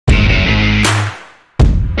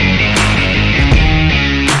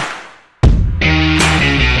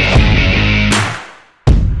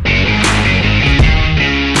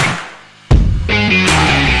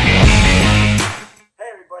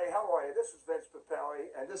Vince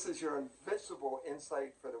Papale, and this is your Invincible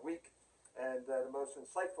Insight for the week. And the most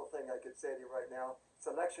insightful thing I could say to you right now, it's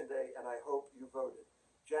election day, and I hope you voted.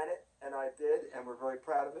 Janet and I did, and we're very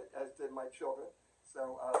proud of it, as did my children.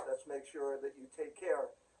 So let's make sure that you take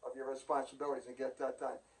care of your responsibilities and get that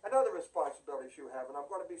done. And other responsibilities you have, and I'm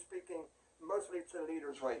going to be speaking mostly to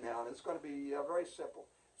leaders right now, and it's going to be very simple.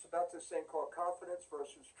 It's about this thing called confidence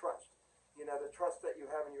versus trust. You know, the trust that you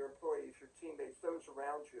have in your employees, your teammates, those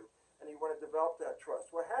around you, and you want to develop that trust.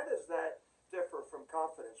 Well, how does that differ from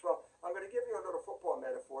confidence? Well, I'm going to give you a little football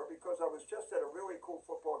metaphor because I was just at a really cool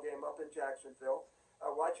football game up in Jacksonville,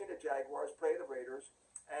 watching the Jaguars play the Raiders,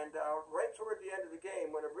 and right toward the end of the game,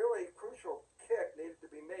 when a really crucial kick needed to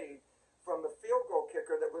be made from the field goal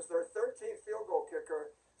kicker that was their 13th field goal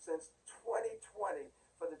kicker since 2020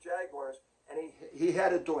 for the Jaguars, and he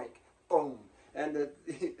had a doink, boom, and the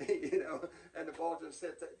and the ball just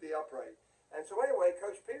hit the upright. And so anyway,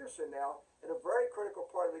 Coach Peterson now in a very critical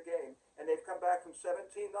part of the game, and they've come back from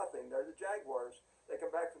 17-0. They're the Jaguars. They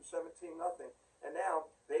come back from 17-0, and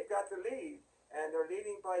now they've got the lead, and they're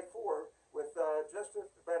leading by 4 with just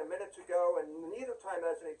about a minute to go, and neither time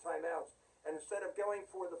has any timeouts. And instead of going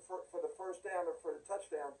for the first down or for the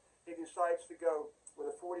touchdown, he decides to go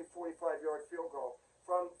with a 45-yard field goal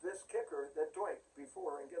from this kicker that doinked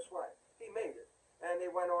before, and guess what? He made it. And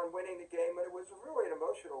they went on winning the game, and it was really an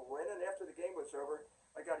emotional win. And after the game was over,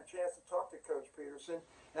 I got a chance to talk to Coach Peterson,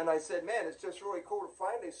 and I said, man, it's just really cool to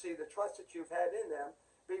finally see the trust that you've had in them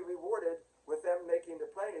be rewarded with them making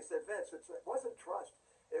the play. And he said, Vince, it wasn't trust,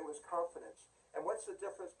 it was confidence. And what's the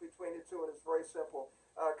difference between the two? And it's very simple.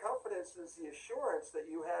 Confidence is the assurance that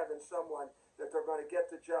you have in someone that they're going to get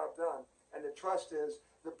the job done. And the trust is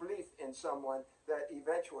the belief in someone that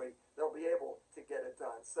eventually they'll be able to get it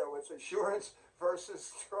done. So it's assurance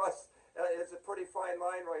versus trust. It's a pretty fine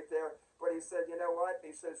line right there. But he said, you know what?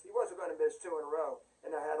 He says he wasn't going to miss 2 in a row.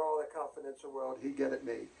 And I had all the confidence in the world he'd get at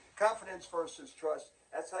me. Confidence versus trust.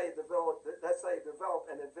 That's how you develop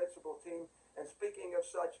an invincible team. And speaking of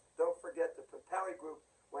such, don't forget the Papale Group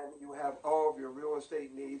when you have all of your real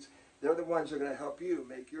estate needs. They're the ones that are going to help you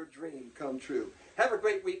make your dream come true. Have a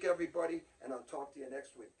great week, everybody, and I'll talk to you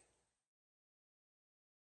next week.